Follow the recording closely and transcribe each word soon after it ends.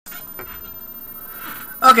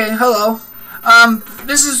Okay, hello.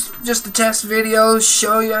 This is just a test video,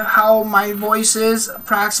 show you how my voice is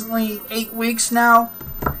approximately 8 weeks now,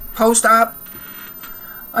 post-op,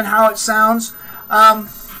 and how it sounds.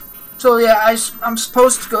 So yeah, I'm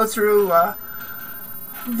supposed to go through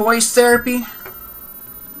voice therapy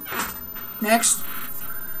next,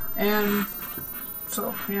 and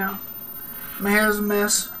so yeah, my hair's a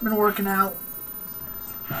mess. I've been working out.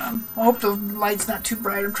 I hope the light's not too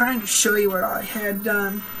bright. I'm trying to show you what I had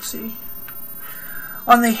done. See,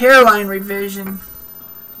 on the hairline revision,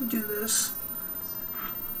 do this.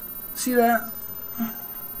 See that?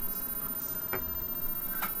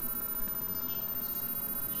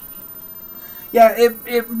 Yeah,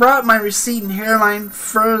 it brought my receding hairline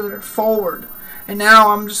further forward, and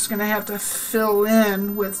now I'm just gonna have to fill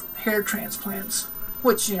in with hair transplants,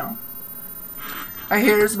 which, you know, I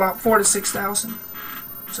hear is about 4,000 to 6,000.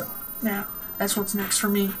 So yeah, that's what's next for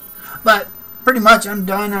me. But pretty much I'm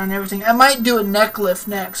done on everything. I might do a neck lift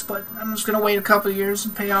next, but I'm just gonna wait a couple of years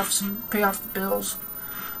and pay off the bills.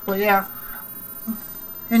 But yeah,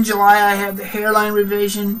 in July I had the hairline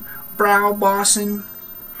revision, brow bone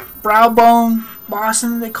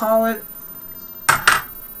bossing they call it.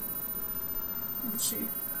 Let's see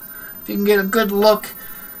if you can get a good look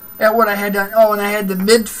at what I had done. Oh, and I had the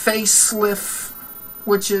mid face lift,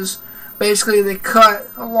 which is basically they cut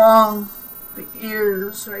along the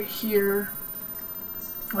ears right here.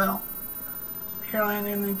 Well, hairline,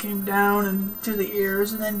 and then came down and to the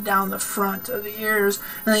ears, and then down the front of the ears,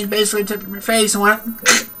 and then basically took my face and went,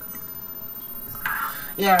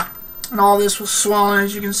 yeah, and all this was swollen,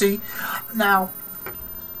 as you can see. Now,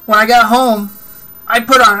 when I got home,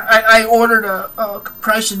 I ordered a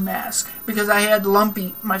compression mask because I had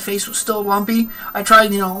lumpy. My face was still lumpy. I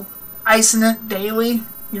tried, icing it daily,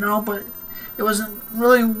 but it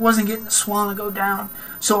wasn't getting the swelling to go down.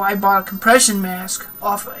 So I bought a compression mask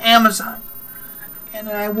off of Amazon, and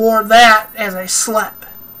then I wore that as I slept.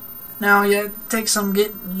 Now, yeah, it takes some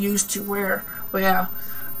getting used to wear, but yeah,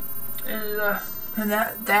 and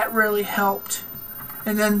that really helped.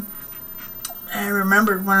 And then I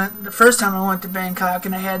remembered the first time I went to Bangkok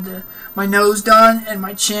and I had my nose done and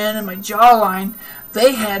my chin and my jawline.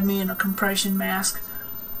 They had me in a compression mask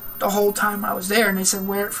the whole time I was there, and they said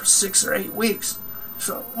wear it for 6 or 8 weeks.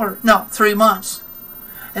 So, or no, 3 months.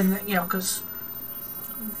 And because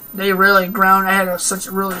they really ground. I had such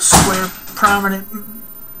a really square, prominent,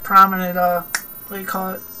 what do you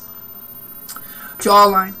call it,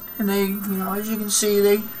 jawline. And they, as you can see,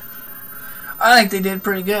 I think they did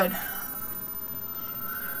pretty good.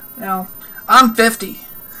 Now, I'm 50.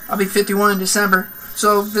 I'll be 51 in December.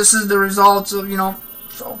 So this is the results of,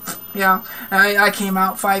 so yeah, I came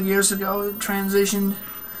out 5 years ago, transitioned,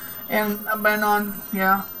 and I've been on,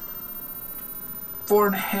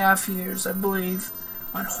 4.5 years, I believe,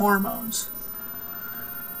 on hormones.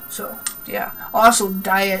 So yeah, also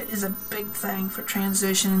diet is a big thing for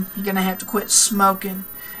transition. You're gonna have to quit smoking,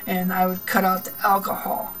 and I would cut out the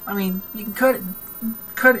alcohol. I mean, you can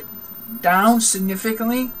cut it down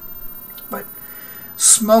significantly, but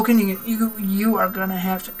smoking, you are gonna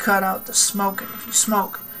have to cut out the smoking if you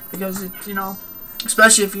smoke, because it,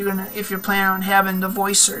 especially if you're planning on having the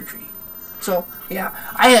voice surgery. So yeah,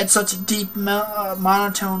 I had such a deep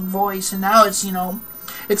monotone voice, and now it's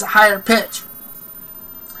it's a higher pitch,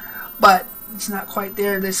 but it's not quite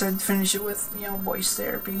there. They said finish it with voice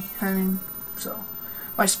therapy. I mean, so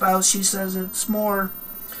my spouse, she says it's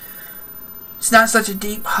not such a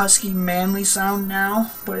deep, husky, manly sound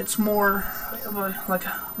now, but it's more like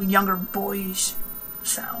a younger boyish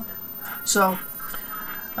sound. So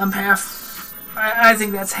I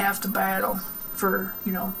think that's half the battle for,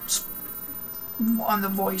 on the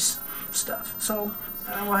voice stuff. So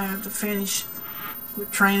I will have to finish with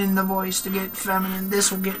training the voice to get feminine.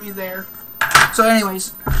 This will get me there. So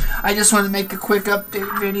anyways, I just wanted to make a quick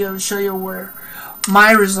update video to show you where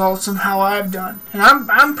my results and how I've done, and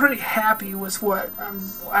I'm pretty happy with what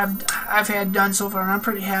I've had done so far, and I'm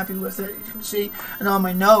pretty happy with it. You can see, and on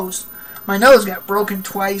my nose got broken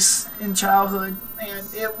twice in childhood, and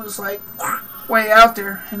it was like way out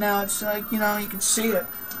there, and now it's like you can see it.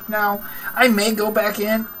 Now I may go back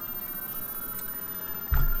in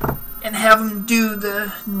and have them do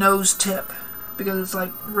the nose tip because it's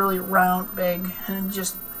like really round, big, and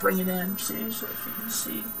just bring it in. See, so if you can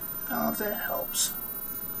see. I don't know if that helps.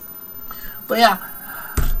 But yeah,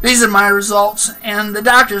 these are my results. And the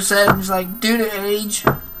doctor said, he's like, due to age,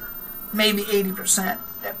 maybe 80%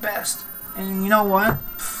 at best. And you know what?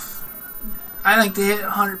 I think they hit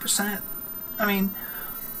 100%. I mean,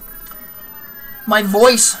 my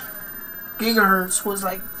voice gigahertz was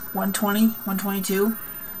like 120, 122.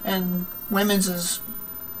 And women's is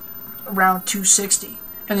around 260.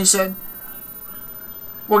 And they said,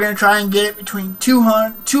 we're going to try and get it between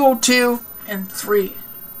 202 and 3.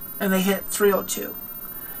 And they hit 302.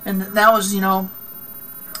 And that was, you know,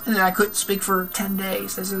 and then I couldn't speak for 10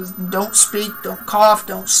 days. They said, don't speak, don't cough,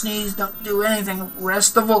 don't sneeze, don't do anything.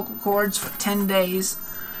 Rest the vocal cords for 10 days.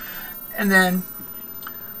 And then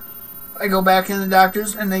I go back in the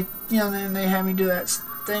doctors, and they, you know, then they have me do that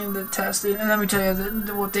thing, the testing. And let me tell you,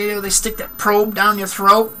 what they do, they stick that probe down your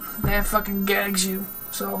throat. That fucking gags you.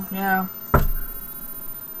 So, yeah.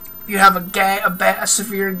 If you have a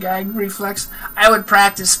severe gag reflex, I would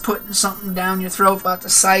practice putting something down your throat about the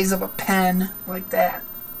size of a pen, like that.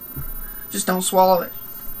 Just don't swallow it.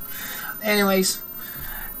 Anyways,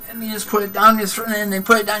 and you just put it down your throat, and then they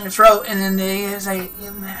put it down your throat, and then they say,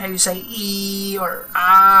 how you say E or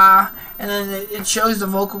ah, and then it shows the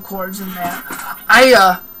vocal cords in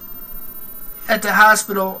that. At the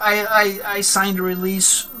hospital, I signed a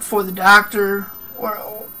release for the doctor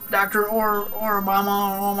or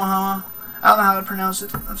Obama or Omaha. I don't know how to pronounce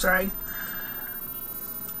it. I'm sorry.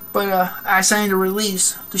 But I signed a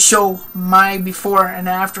release to show my before and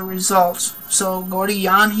after results. So go to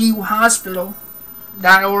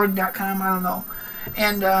yanheehospital.org.com, I don't know,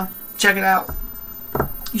 and check it out.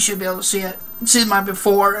 You should be able to see it. See my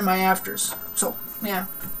before and my afters. So, yeah.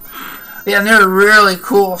 Yeah, and they're really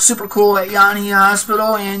cool, super cool at Yanhee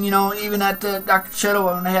Hospital, and, you know, even at the Dr.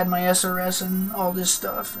 Chettle when I had my SRS and all this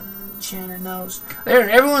stuff, and Shannon knows.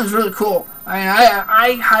 Everyone's really cool. I mean,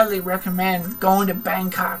 I highly recommend going to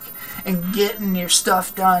Bangkok and getting your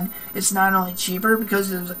stuff done. It's not only cheaper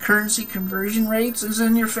because the currency conversion rates is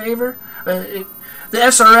in your favor, but the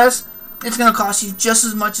SRS, it's going to cost you just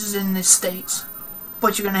as much as in the States.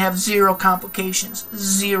 But you're going to have zero complications.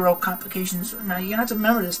 Zero complications. Now, you're going to have to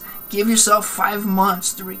remember this. Give yourself 5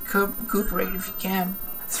 months to recuperate if you can.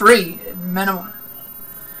 3 at minimum.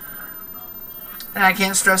 And I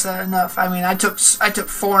can't stress that enough. I mean, I took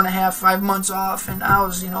 4.5, 5 months off, and I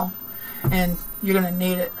was, you know, and you're going to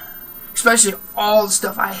need it. Especially all the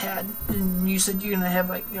stuff I had. And you said you're going to have,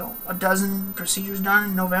 like, you know, a dozen procedures done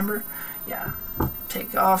in November. Yeah.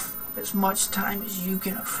 Take off as much time as you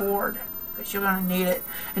can afford. Because you're going to need it.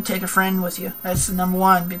 And take a friend with you. That's the number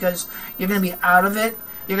one. Because you're going to be out of it.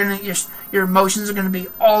 Your emotions are going to be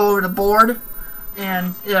all over the board.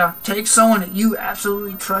 And, yeah, take someone that you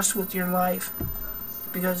absolutely trust with your life.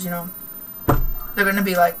 Because, you know, they're going to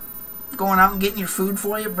be, like, going out and getting your food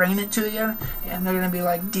for you, bringing it to you. And they're going to be,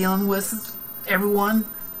 like, dealing with everyone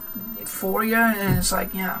for you. And it's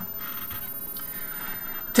like, yeah.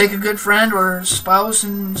 Take a good friend or a spouse,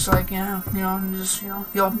 and it's like, yeah, you know, and just, you know,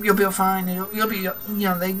 you'll be fine. You'll be, you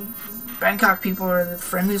know, Bangkok people are the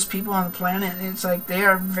friendliest people on the planet. It's like, they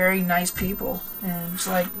are very nice people. And it's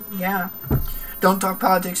like, yeah. Don't talk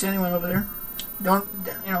politics to anyone over there. Don't,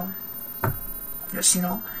 you know, just, you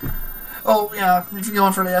know. Oh, yeah, if you're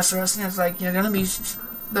going for the SRS, it's like, you're going to be,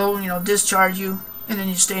 they'll, you know, discharge you, and then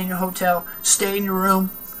you stay in your hotel. Stay in your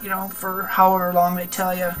room, you know, for however long they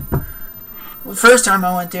tell you. Well, the first time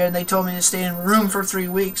I went there, they told me to stay in a room for 3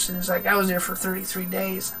 weeks, and it's like, I was there for 33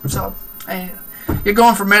 days. So, you're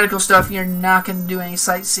going for medical stuff, you're not going to do any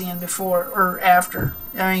sightseeing before or after.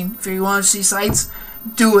 I mean, if you want to see sights,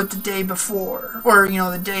 do it the day before, or, you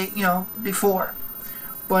know, the day, you know, before.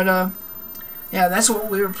 But, yeah, that's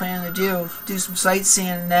what we were planning to do some sightseeing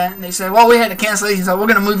and that. And they said, well, we had a cancellation, so we're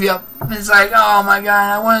going to move you up. And it's like, oh my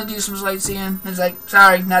God, I want to do some sightseeing. And it's like,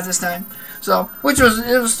 sorry, not this time. So,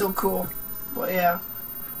 it was still cool. But, yeah.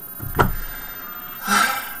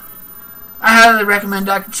 I highly recommend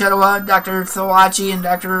Dr. Chetwa, Dr. Thawachi, and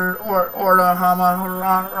Dr.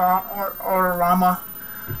 Orama.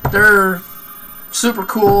 They're super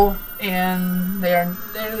cool, and they're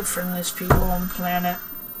the friendliest people on the planet.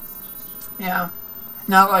 Yeah,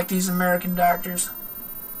 not like these American doctors.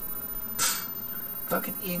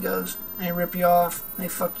 Fucking egos. They rip you off. They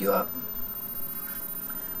fuck you up.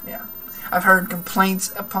 Yeah, I've heard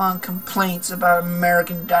complaints upon complaints about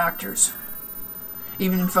American doctors.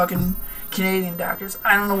 Even fucking Canadian doctors.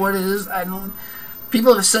 I don't know what it is.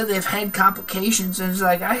 People have said they've had complications, and it's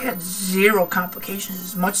like, I had 0 complications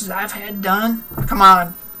as much as I've had done. Come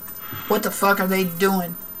on. What the fuck are they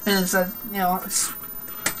doing? And it's like, you know,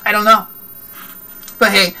 I don't know.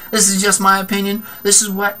 But hey, this is just my opinion. This is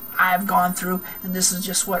what I've gone through, and this is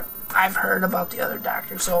just what I've heard about the other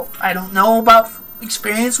doctors. So I don't know about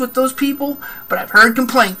experience with those people, but I've heard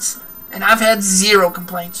complaints, and I've had 0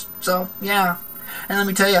 complaints. So, yeah. And let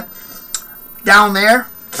me tell you, down there,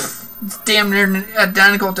 it's damn near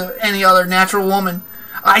identical to any other natural woman.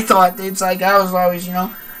 I thought, it's like, I was always, you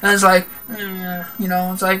know, and it's like, you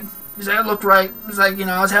know, it's like, does that look right? It's like, you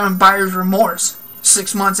know, I was having buyer's remorse.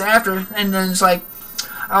 6 months after, and then it's like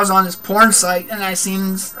I was on this porn site and I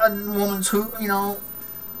seen a woman's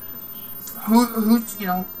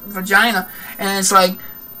vagina, and it's like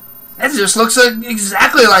that just looks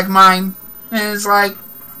exactly like mine, and it's like,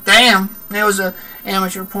 damn, it was a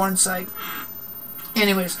amateur porn site.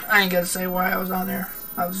 Anyways, I ain't gotta say why I was on there.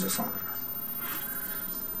 I was just on there.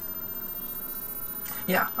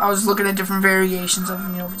 Yeah, I was looking at different variations of,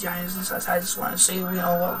 vaginas and stuff. I just want to see,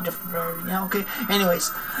 what different variations, okay.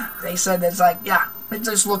 Anyways, they said that's like, yeah, it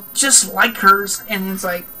just looked just like hers, and it's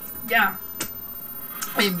like, yeah.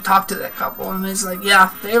 I even talked to that couple, and it's like,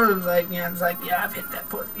 yeah, they were like, yeah, it's like, yeah, I've hit that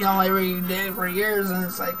put, every day for years, and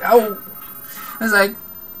it's like, oh, it's like,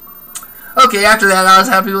 okay. After that, I was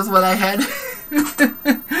happy with what I had.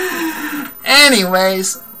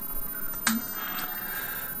 Anyways.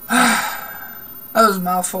 That was a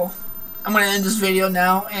mouthful. I'm going to end this video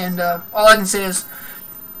now, and all I can say is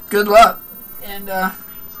good luck, and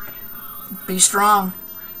be strong.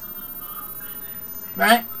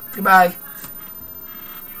 Right? Goodbye.